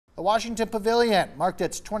The Washington Pavilion marked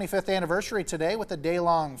its 25th anniversary today with a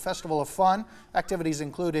day-long festival of fun. Activities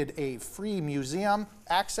included a free museum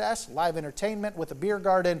access, live entertainment with a beer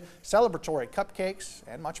garden, celebratory cupcakes,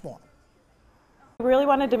 and much more. We really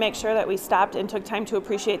wanted to make sure that we stopped and took time to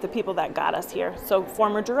appreciate the people that got us here. So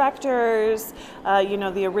former directors,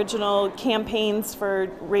 the original campaigns for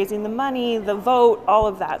raising the money, the vote, all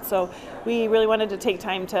of that. So we really wanted to take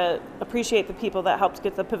time to appreciate the people that helped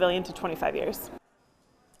get the pavilion to 25 years.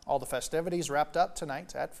 All the festivities wrapped up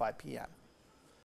tonight at 5 p.m.